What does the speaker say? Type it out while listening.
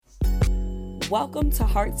welcome to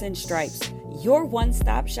Hearts and Stripes, your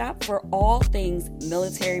one-stop shop for all things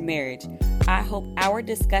military marriage. I hope our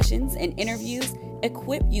discussions and interviews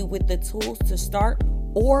equip you with the tools to start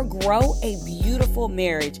or grow a beautiful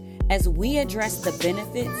marriage as we address the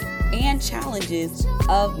benefits and challenges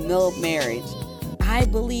of mil marriage. I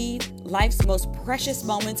believe life's most precious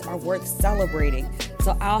moments are worth celebrating,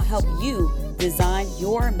 so I'll help you design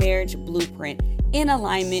your marriage blueprint in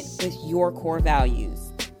alignment with your core values.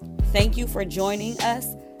 Thank you for joining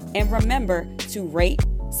us, and remember to rate,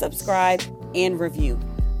 subscribe, and review.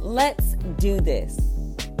 Let's do this.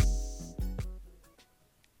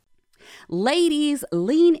 Ladies,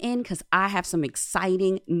 lean in because I have some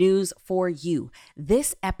exciting news for you.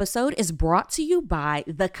 This episode is brought to you by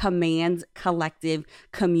the Command Collective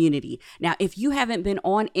community. Now, if you haven't been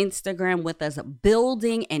on Instagram with us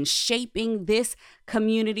building and shaping this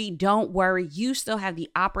community, don't worry. You still have the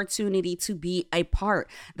opportunity to be a part.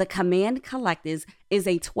 The Command Collective is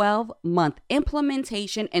a 12-month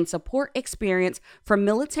implementation and support experience for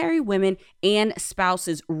military women and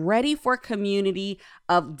spouses ready for community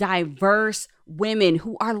of diverse women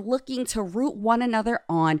who are looking to root one another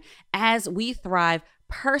on as we thrive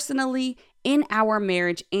personally in our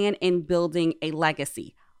marriage and in building a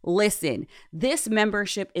legacy. Listen, this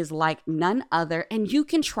membership is like none other, and you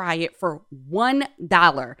can try it for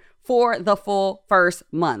 $1 for the full first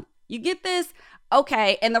month. You get this?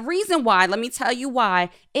 Okay, and the reason why, let me tell you why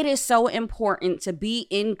it is so important to be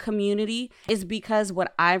in community is because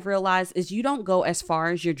what I've realized is you don't go as far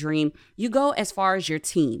as your dream, you go as far as your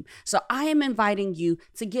team. So I am inviting you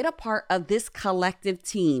to get a part of this collective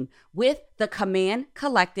team with the Command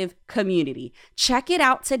Collective community. Check it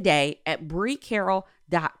out today at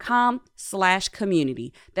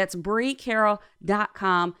breecarroll.com/community. That's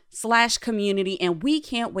breecarroll.com/community. And we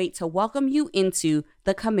can't wait to welcome you into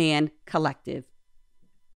the Command Collective.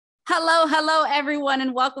 Hello, everyone,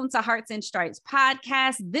 and welcome to Hearts and Stripes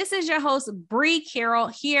podcast. This is your host, Bree Carroll,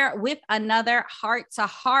 here with another Heart to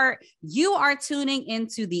Heart. You are tuning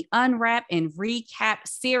into the Unwrap and Recap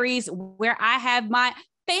series where I have my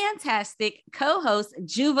fantastic co-host,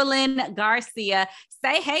 Juvalyn Garcia.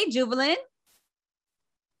 Say hey, Juvalyn.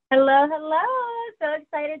 Hello. So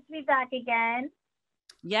excited to be back again.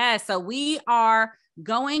 Yeah, so we are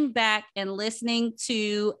going back and listening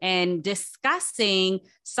to and discussing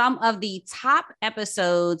some of the top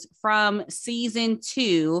episodes from season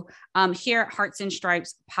 2 here at Hearts and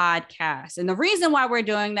Stripes podcast. And the reason why we're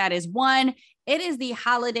doing that is, one, it is the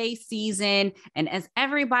holiday season. And as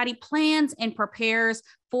everybody plans and prepares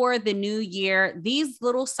for the new year, these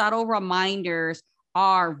little subtle reminders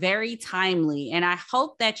are very timely. And I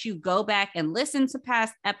hope that you go back and listen to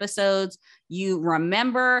past episodes. You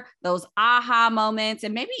remember those aha moments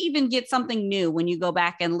and maybe even get something new when you go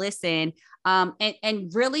back and listen, and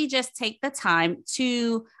really just take the time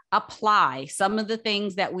to apply some of the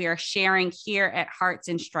things that we are sharing here at Hearts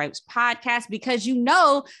and Stripes podcast, because you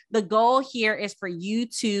know the goal here is for you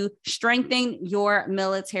to strengthen your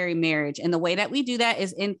military marriage. And the way that we do that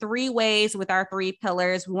is in 3 ways with our 3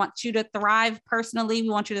 pillars. We want you to thrive personally. We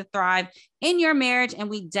want you to thrive in your marriage. And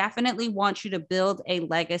we definitely want you to build a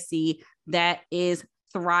legacy that is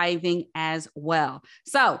thriving as well.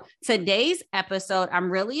 So today's episode,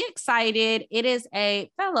 I'm really excited. It is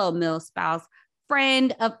a fellow mil spouse,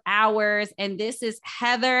 friend of ours, and this is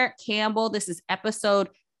Heather Campbell. This is episode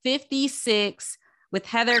 56 with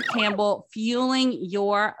Heather Campbell, Fueling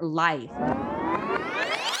Your Life.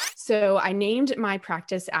 So I named my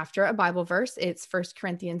practice after a Bible verse. It's 1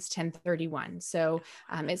 Corinthians 10:31. So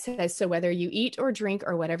it says, so whether you eat or drink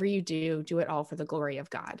or whatever you do, do it all for the glory of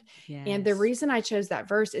God. Yes. And the reason I chose that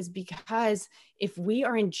verse is because if we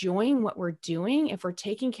are enjoying what we're doing, if we're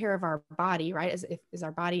taking care of our body, right, as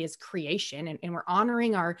our body is creation, and we're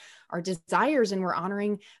honoring our desires, and we're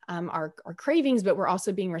honoring our cravings, but we're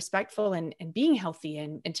also being respectful and being healthy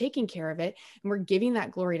and taking care of it, and we're giving that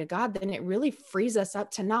glory to God, then it really frees us up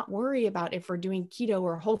to not worry about if we're doing keto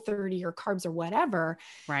or Whole30 or carbs or whatever.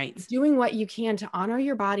 Right. Doing what you can to honor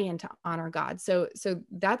your body and to honor God. So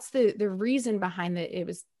that's the reason behind it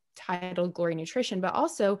was titled Glory Nutrition, but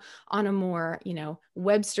also on a more,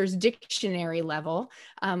 Webster's dictionary level,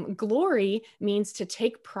 glory means to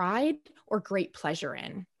take pride or great pleasure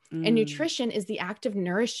in. And nutrition is the act of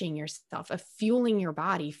nourishing yourself, of fueling your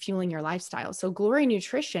body, fueling your lifestyle. So Glory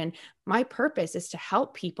Nutrition, my purpose is to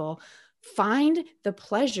help people find the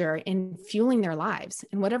pleasure in fueling their lives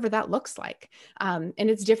and whatever that looks like. And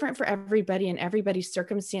it's different for everybody, and everybody's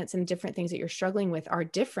circumstance and different things that you're struggling with are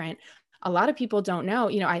different. A lot of people don't know,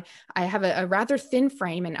 I have a rather thin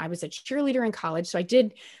frame, and I was a cheerleader in college. So I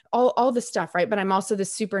did all the stuff, right? But I'm also the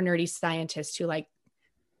super nerdy scientist who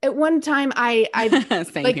At one time I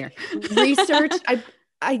Same like here. researched,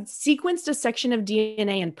 I sequenced a section of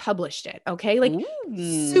DNA and published it. Okay. Like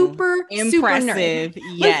Ooh, super impressive. nerd,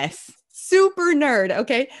 like Yes. super nerd.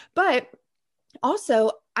 Okay. But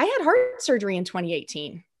also I had heart surgery in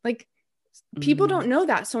 2018. Like people don't know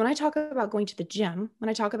that. So when I talk about going to the gym, when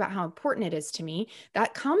I talk about how important it is to me,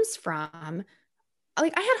 that comes from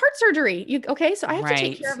like I had heart surgery. Okay. So I have to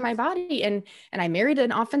take care of my body. And I married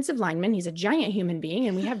an offensive lineman. He's a giant human being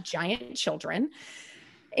and we have giant children.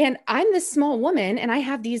 And I'm this small woman and I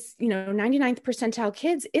have these, 99th percentile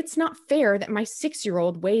kids. It's not fair that my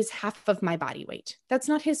 6-year-old weighs half of my body weight. That's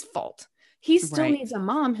not his fault. He still needs a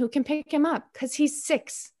mom who can pick him up because he's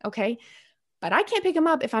 6. Okay. But I can't pick him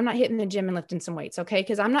up if I'm not hitting the gym and lifting some weights. Okay.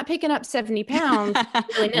 Because I'm not picking up 70 pounds.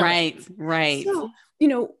 Right. So,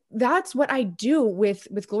 that's what I do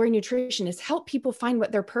with Glory Nutrition is help people find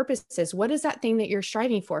what their purpose is. What is that thing that you're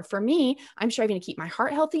striving for? For me, I'm striving to keep my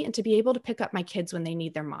heart healthy and to be able to pick up my kids when they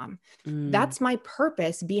need their mom. That's my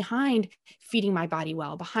purpose behind feeding my body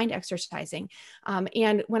well, behind exercising.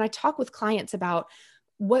 And when I talk with clients about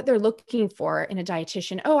what they're looking for in a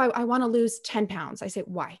dietitian, I want to lose 10 pounds. I say,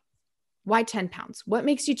 why? Why 10 pounds? What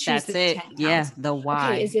makes you choose this 10 pounds? Yeah, the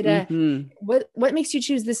why. Okay, is it what makes you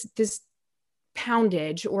choose this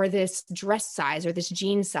poundage or this dress size or this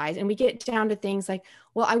jean size? And we get down to things like,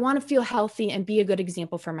 well, I want to feel healthy and be a good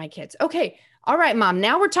example for my kids. Okay, all right, mom,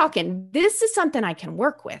 now we're talking. This is something I can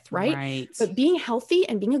work with, right? But being healthy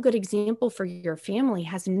and being a good example for your family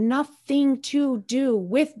has nothing to do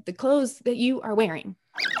with the clothes that you are wearing.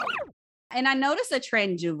 And I noticed a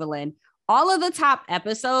trend, Juvalin. All of the top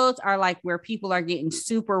episodes are like where people are getting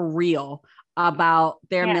super real about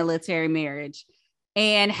their military marriage.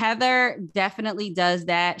 And Heather definitely does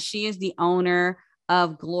that. She is the owner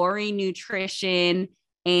of Glory Nutrition.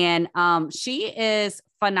 And she is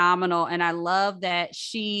phenomenal. And I love that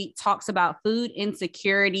she talks about food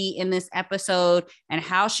insecurity in this episode and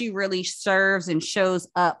how she really serves and shows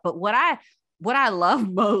up. But what I love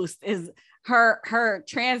most is her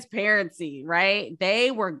transparency, right?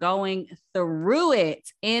 They were going through it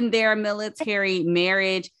in their military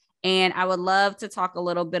marriage. And I would love to talk a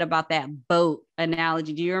little bit about that boat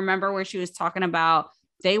analogy. Do you remember where she was talking about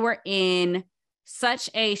they were in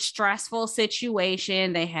such a stressful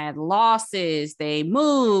situation? They had losses, they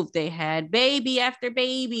moved, they had baby after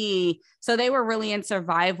baby. So they were really in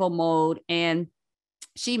survival mode. And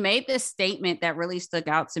she made this statement that really stuck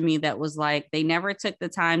out to me that was like, they never took the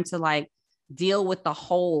time to like deal with the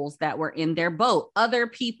holes that were in their boat. Other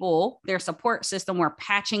people, their support system, were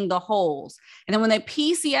patching the holes. And then when they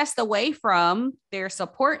PCS'd away from their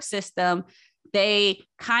support system, they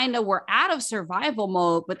kind of were out of survival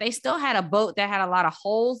mode, but they still had a boat that had a lot of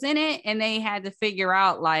holes in it. And they had to figure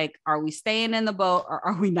out, like, are we staying in the boat or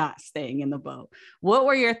are we not staying in the boat? What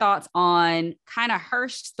were your thoughts on kind of her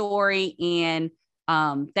story and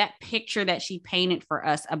that picture that she painted for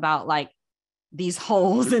us about like these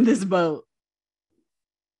holes in this boat?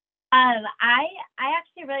 I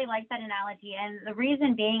actually really like that analogy, and the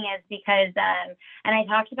reason being is because, and I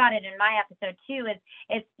talked about it in my episode too, is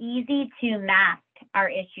it's easy to mask our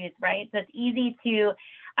issues, right? So it's easy to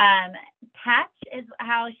patch, is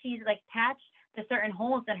how she's like patch the certain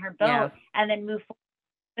holes in her boat and then move forward.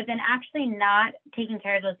 But then actually not taking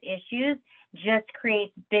care of those issues just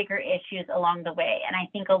creates bigger issues along the way. And I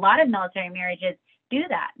think a lot of military marriages do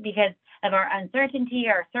that because of our uncertainty,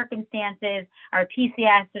 our circumstances, our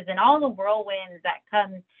PCSs, and all the whirlwinds that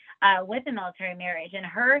come with a military marriage. And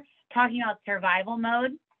her talking about survival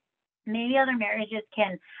mode, maybe other marriages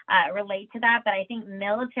can relate to that, but I think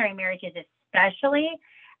military marriages especially,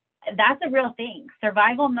 that's a real thing.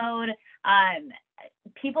 Survival mode,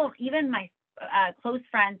 people, even my close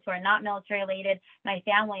friends who are not military related, my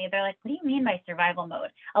family, they're like, what do you mean by survival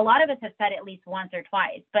mode? A lot of us have said it at least once or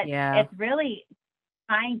twice, but it's really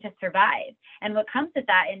trying to survive. And what comes with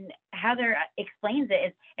that, and Heather explains it,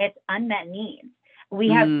 is it's unmet needs. We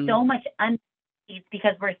have so much unmet needs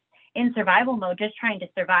because we're in survival mode, just trying to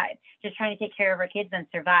survive, just trying to take care of our kids and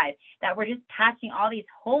survive, that we're just patching all these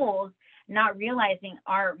holes, not realizing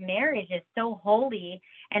our marriage is so holy,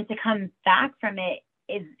 and to come back from it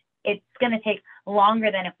it's going to take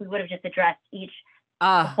longer than if we would have just addressed each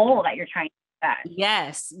hole that you're trying to patch.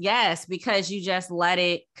 Yes, because you just let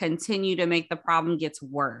it continue to make the problem gets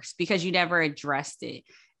worse because you never addressed it.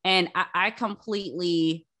 And I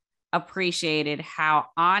completely appreciated how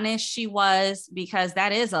honest she was, because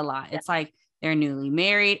that is a lot. It's like they're newly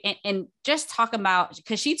married, and just talk about,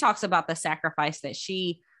 because she talks about the sacrifice that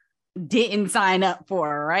she didn't sign up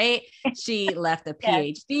for, right? She left a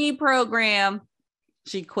PhD program.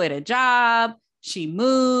 She quit a job. She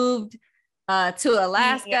moved. to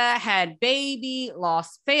Alaska, had baby,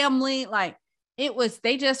 lost family. Like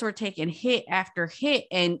they just were taking hit after hit.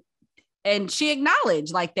 And she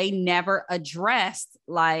acknowledged like they never addressed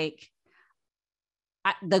like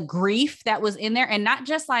the grief that was in there, and not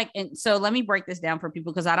just like, and so let me break this down for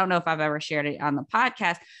people, because I don't know if I've ever shared it on the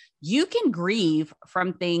podcast. You can grieve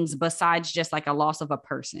from things besides just like a loss of a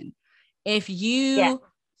person. If you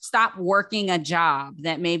stop working a job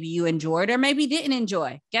that maybe you enjoyed or maybe didn't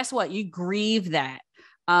enjoy, guess what? You grieve that.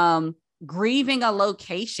 Grieving a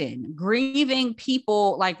location, grieving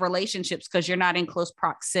people, like relationships, because you're not in close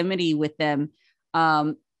proximity with them.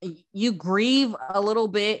 You grieve a little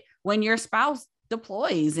bit when your spouse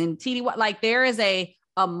deploys and TDY. Like there is a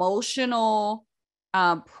emotional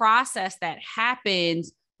process that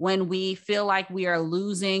happens when we feel like we are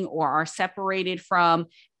losing or are separated from.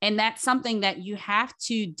 And that's something that you have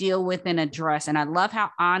to deal with and address. And I love how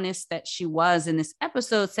honest that she was in this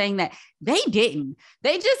episode, saying that they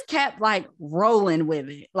just kept like rolling with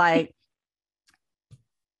it. Like,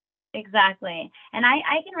 exactly. And I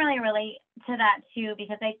can really relate to that too,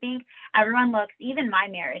 because I think everyone looks, even my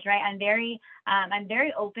marriage, right? I'm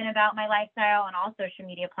very open about my lifestyle on all social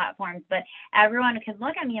media platforms, but everyone could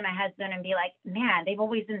look at me and my husband and be like, man, they've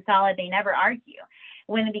always been solid. They never argue.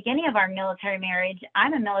 When the beginning of our military marriage,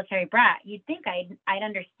 I'm a military brat. You'd think I'd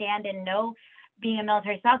understand and know being a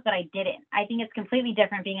military spouse, but I didn't. I think it's completely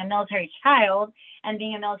different being a military child and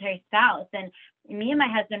being a military spouse. And me and my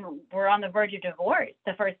husband were on the verge of divorce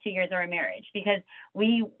the first 2 years of our marriage, because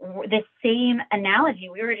the same analogy,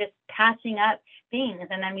 we were just patching up things.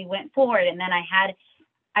 And then we went forward, and then I had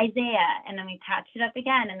Isaiah, and then we patched it up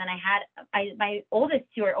again. And then my oldest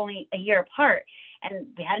two are only a year apart, and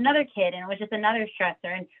we had another kid, and it was just another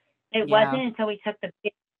stressor. And it wasn't until we took the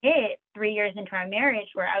big hit 3 years into our marriage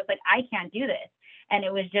where I was like, I can't do this. And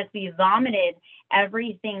it was just, we vomited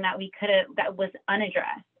everything that that was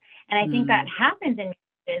unaddressed. And I think that happens in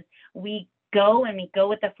marriages. We go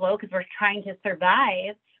with the flow because we're trying to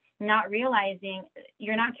survive, not realizing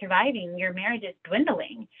you're not surviving. Your marriage is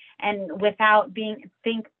dwindling. And without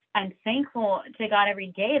I'm thankful to God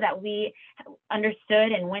every day that we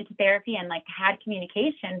understood and went to therapy and like had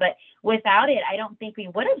communication. But without it, I don't think we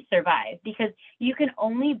would have survived, because you can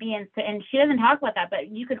only be and she doesn't talk about that, but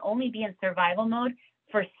you can only be in survival mode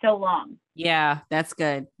for so long. Yeah, that's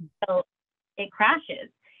good. So it crashes.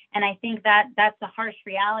 And I think that that's the harsh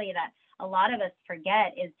reality that a lot of us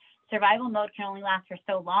forget, is survival mode can only last for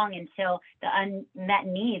so long until the unmet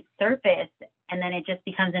needs surface, and then it just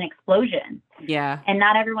becomes an explosion. Yeah. And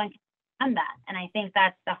not everyone can understand that. And I think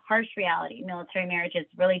that's the harsh reality military marriages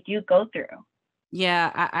really do go through.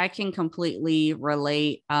 Yeah, I can completely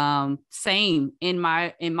relate. Same in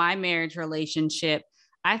my marriage relationship.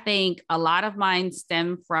 I think a lot of mine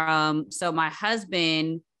stem from, so my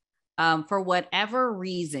husband, for whatever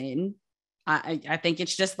reason, I think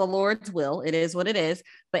it's just the Lord's will. It is what it is.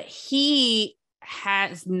 But he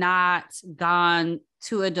has not gone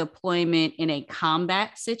to a deployment in a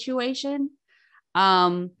combat situation.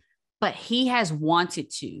 But he has wanted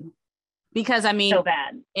to, because I mean, so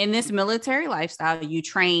bad. In this military lifestyle, you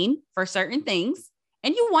train for certain things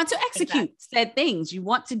and you want to execute said things. You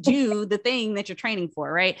want to do the thing that you're training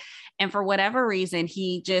for, right? And for whatever reason,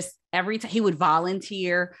 he just, every time he would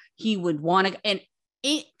volunteer, he would want to, and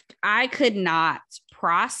I could not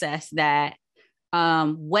process that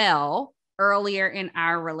well earlier in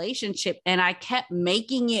our relationship. And I kept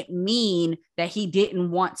making it mean that he didn't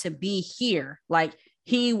want to be here. Like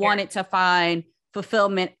he wanted to find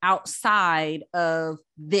fulfillment outside of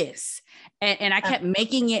this. And I kept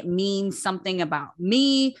making it mean something about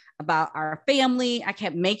me, about our family. I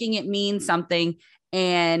kept making it mean something.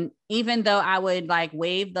 And even though I would like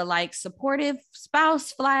wave the like supportive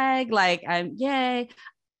spouse flag, like yay,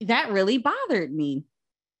 that really bothered me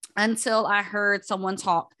until I heard someone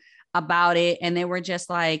talk about it. And they were just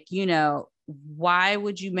like, you know, why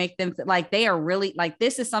would you make them like they are really like,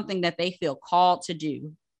 this is something that they feel called to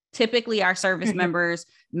do. Typically our members,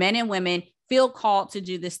 men and women, feel called to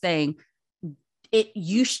do this thing.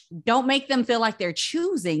 Don't make them feel like they're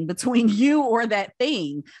choosing between you or that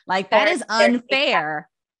thing. Like that is unfair.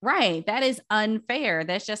 Right. That is unfair.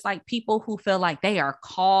 That's just like people who feel like they are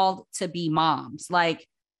called to be moms. Like,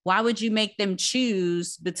 why would you make them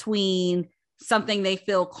choose between something they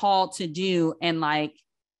feel called to do and like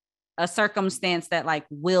a circumstance that like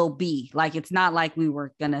will be like, it's not like we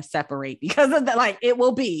were going to separate because of that. Like it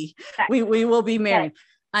will be, we will be married.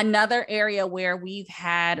 Another area where we've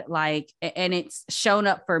had like, and it's shown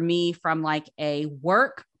up for me from like a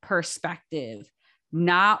work perspective,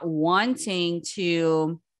 not wanting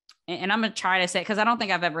to, and I'm going to try to say, cause I don't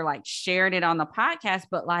think I've ever like shared it on the podcast,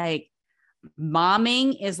 but like,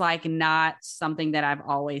 momming is like not something that I've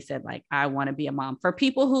always said, like, I want to be a mom. For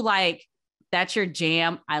people who like, that's your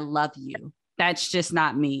jam, I love you. That's just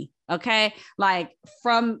not me. Okay. Like,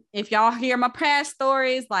 from, if y'all hear my past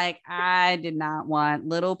stories, like, I did not want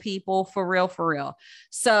little people for real, for real.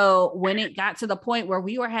 So when it got to the point where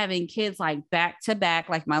we were having kids like back to back,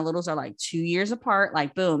 like my littles are like 2 years apart,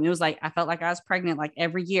 like boom, it was like, I felt like I was pregnant like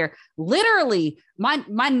every year. Literally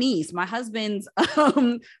my niece, my husband's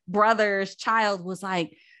brother's child was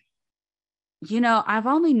like, I've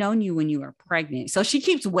only known you when you were pregnant. So she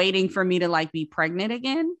keeps waiting for me to like be pregnant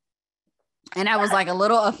again. And I was like a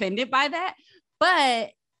little offended by that. But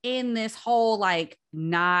in this whole like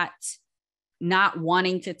not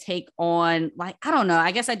wanting to take on, like, I don't know,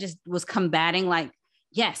 I guess I just was combating like,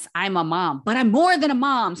 yes, I'm a mom, but I'm more than a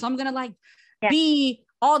mom. So I'm going to like be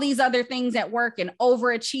all these other things at work and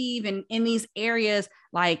overachieve and in these areas,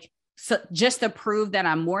 like, so just to prove that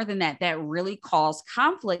I'm more than that, that really caused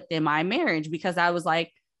conflict in my marriage, because I was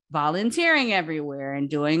like, volunteering everywhere and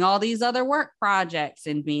doing all these other work projects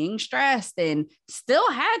and being stressed, and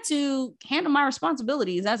still had to handle my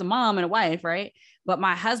responsibilities as a mom and a wife. Right. But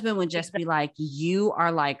my husband would just be like, you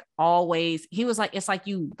are like always, he was like, it's like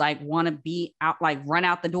you like want to be out, like run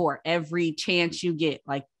out the door every chance you get,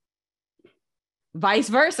 like vice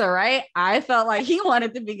versa. Right. I felt like he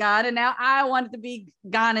wanted to be gone and now I wanted to be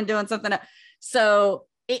gone and doing something else. So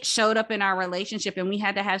it showed up in our relationship, and we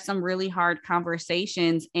had to have some really hard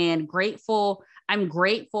conversations, and I'm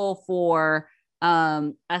grateful for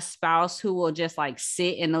a spouse who will just like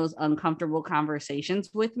sit in those uncomfortable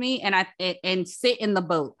conversations with me and sit in the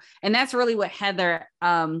boat. And that's really what Heather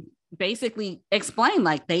basically explained.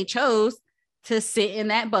 Like, they chose to sit in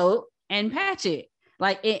that boat and patch it,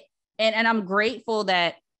 like it. And I'm grateful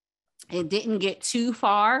that it didn't get too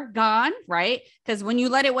far gone, right? Because when you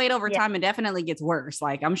let it wait over time, it definitely gets worse.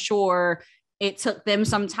 Like, I'm sure it took them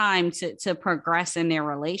some time to progress in their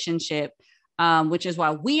relationship, which is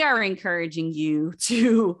why we are encouraging you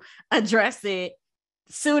to address it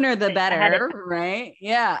sooner the better, right?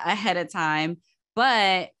 Yeah, ahead of time.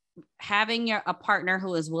 But having a partner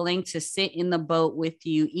who is willing to sit in the boat with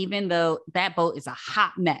you, even though that boat is a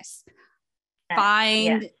hot mess,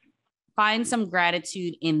 find some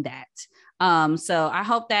gratitude in that. So I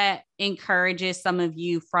hope that encourages some of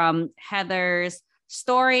you from Heather's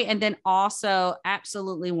story. And then also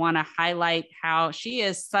absolutely want to highlight how she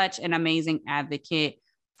is such an amazing advocate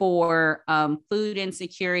for food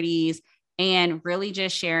insecurities, and really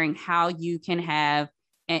just sharing how you can have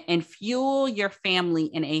and fuel your family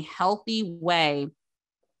in a healthy way,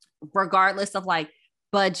 regardless of like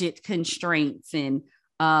budget constraints and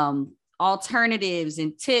alternatives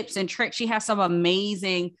and tips and tricks. She has some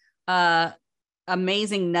amazing nuggets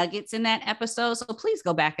in that episode. So please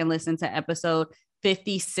go back and listen to episode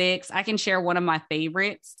 56. I can share one of my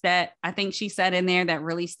favorites that I think she said in there that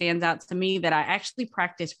really stands out to me, that I actually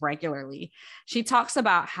practice regularly. She talks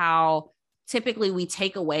about how typically we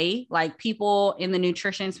take away, like people in the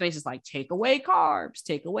nutrition space is like, take away carbs,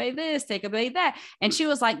 take away this, take away that. And she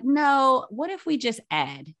was like, no, what if we just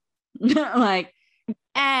add like,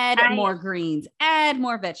 add more greens, add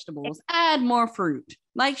more vegetables, add more fruit.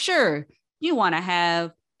 Like, sure, you want to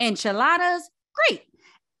have enchiladas? Great.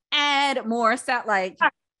 Add more salad. Like,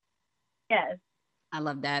 yes, I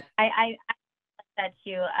love that. I love that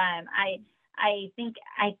too.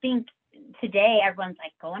 I think today everyone's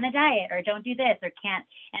like, go on a diet or don't do this or can't.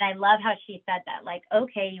 And I love how she said that. Like,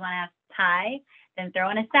 okay, you want to have pie, then throw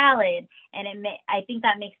in a salad. And I think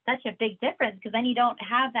that makes such a big difference, because then you don't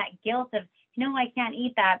have that guilt of, I can't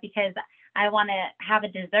eat that because I want to have a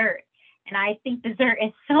dessert. And I think dessert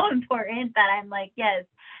is so important that I'm like, yes.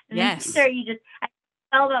 Dessert, it's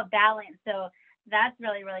all about balance. So that's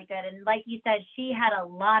really, really good. And like you said, she had a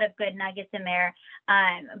lot of good nuggets in there.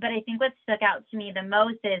 But I think what stuck out to me the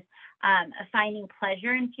most is finding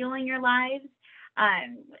pleasure in fueling your lives.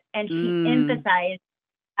 And she emphasizes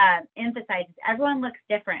everyone looks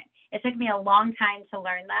different. It took me a long time to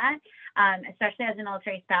learn that, especially as a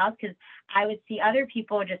military spouse, because I would see other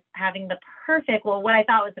people just having what I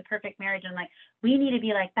thought was the perfect marriage. And like, we need to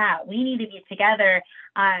be like that. We need to be together.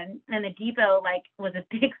 And the depot was a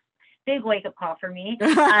big wake up call for me.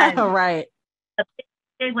 Right. A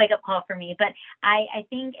big wake up call for me. But I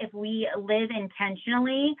think if we live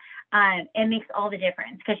intentionally, it makes all the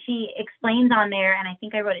difference, because she explains on there, and I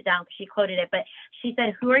think I wrote it down because she quoted it, but she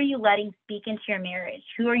said, who are you letting speak into your marriage?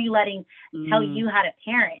 Who are you letting tell you how to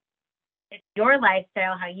parent? It's your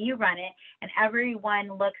lifestyle, how you run it, and everyone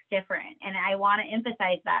looks different. And I want to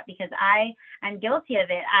emphasize that because I'm guilty of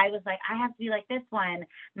it. I was like, I have to be like this one.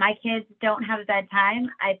 My kids don't have a bedtime.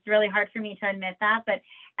 It's really hard for me to admit that, but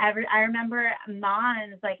I remember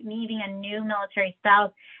moms like me being a new military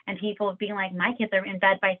spouse and people being like, my kids are in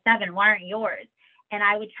bed by 7. Why aren't yours? And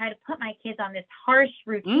I would try to put my kids on this harsh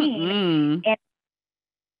routine and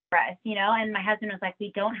us, and my husband was like,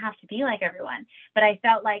 we don't have to be like everyone. But I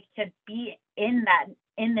felt like to be in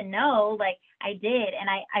the know, like I did. And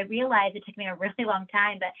I realized it took me a really long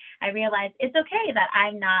time, but I realized it's okay that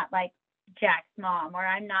I'm not like Jack's mom, or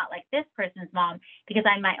I'm not like this person's mom, because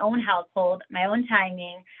I'm my own household, my own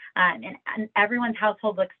timing, and everyone's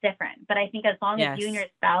household looks different. But I think as long as you and your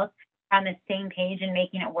spouse are on the same page and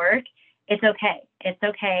making it work, it's okay. It's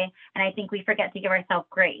okay. And I think we forget to give ourselves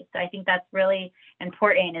grace. So I think that's really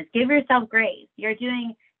important, is give yourself grace. You're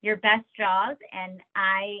doing your best job, and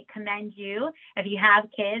I commend you. If you have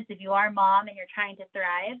kids, if you are a mom and you're trying to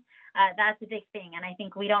thrive, that's a big thing. And I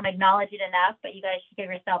think we don't acknowledge it enough, but you guys should give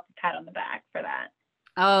yourself a pat on the back for that.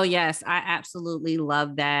 Oh, yes. I absolutely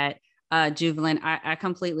love that. Juvalyn, I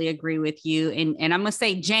completely agree with you. And I'm going to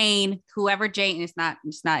say, Jane, whoever Jane, it's not,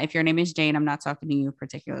 if your name is Jane, I'm not talking to you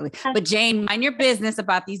particularly, but Jane, mind your business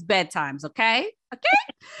about these bedtimes. Okay.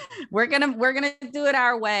 We're going to do it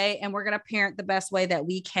our way, and we're going to parent the best way that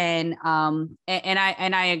we can. And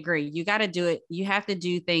I agree. You got to do it. You have to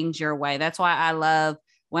do things your way. That's why I love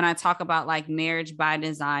when I talk about like marriage by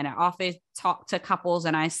design. I often talk to couples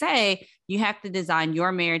and I say, you have to design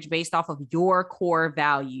your marriage based off of your core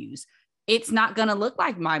values. It's not going to look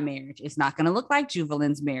like my marriage. It's not going to look like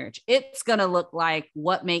Juvalyn's marriage. It's going to look like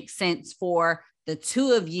what makes sense for the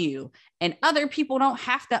two of you, and other people don't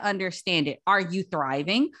have to understand it. Are you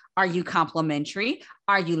thriving? Are you complimentary?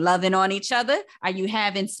 Are you loving on each other? Are you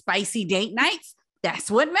having spicy date nights? That's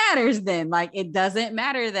what matters then. Like, it doesn't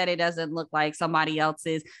matter that it doesn't look like somebody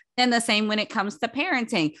else's. And the same when it comes to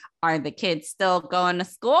parenting. Are the kids still going to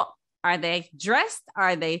school? Are they dressed?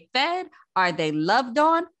 Are they fed? Are they loved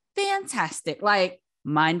on? Fantastic. Like,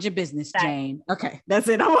 mind your business, Jane. Okay, that's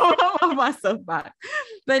it. I'm on my soapbox.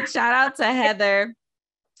 But shout out to Heather.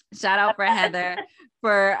 Shout out for Heather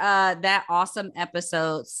for that awesome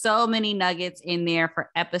episode. So many nuggets in there for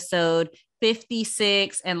episode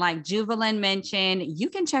 56. And like Juvalyn mentioned, you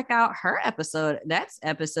can check out her episode. That's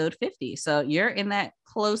episode 50. So you're in that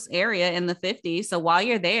close area in the 50s. So while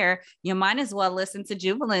you're there, you might as well listen to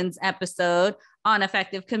Juvalyn's episode on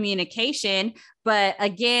effective communication. But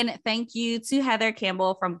again, thank you to Heather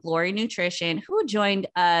Campbell from Glory Nutrition, who joined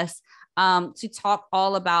us to talk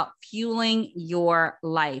all about fueling your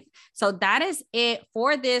life. So that is it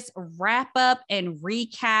for this wrap up and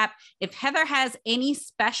recap. If Heather has any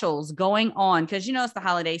specials going on, because it's the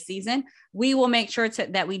holiday season, we will make sure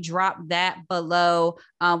that we drop that below.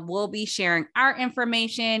 We'll be sharing our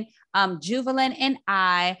information, Juvalyn and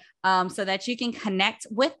I, so that you can connect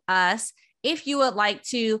with us if you would like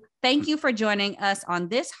to. Thank you for joining us on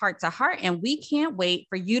this Heart to Heart, and we can't wait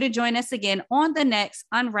for you to join us again on the next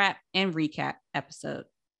Unwrap and Recap episode.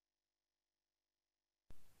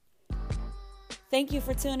 Thank you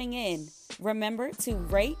for tuning in. Remember to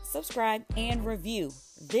rate, subscribe, and review.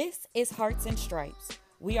 This is Hearts and Stripes.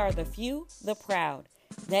 We are the few, the proud,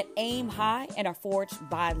 that aim high and are forged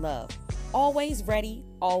by love. Always ready,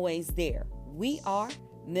 always there. We are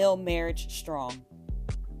Mill Marriage Strong.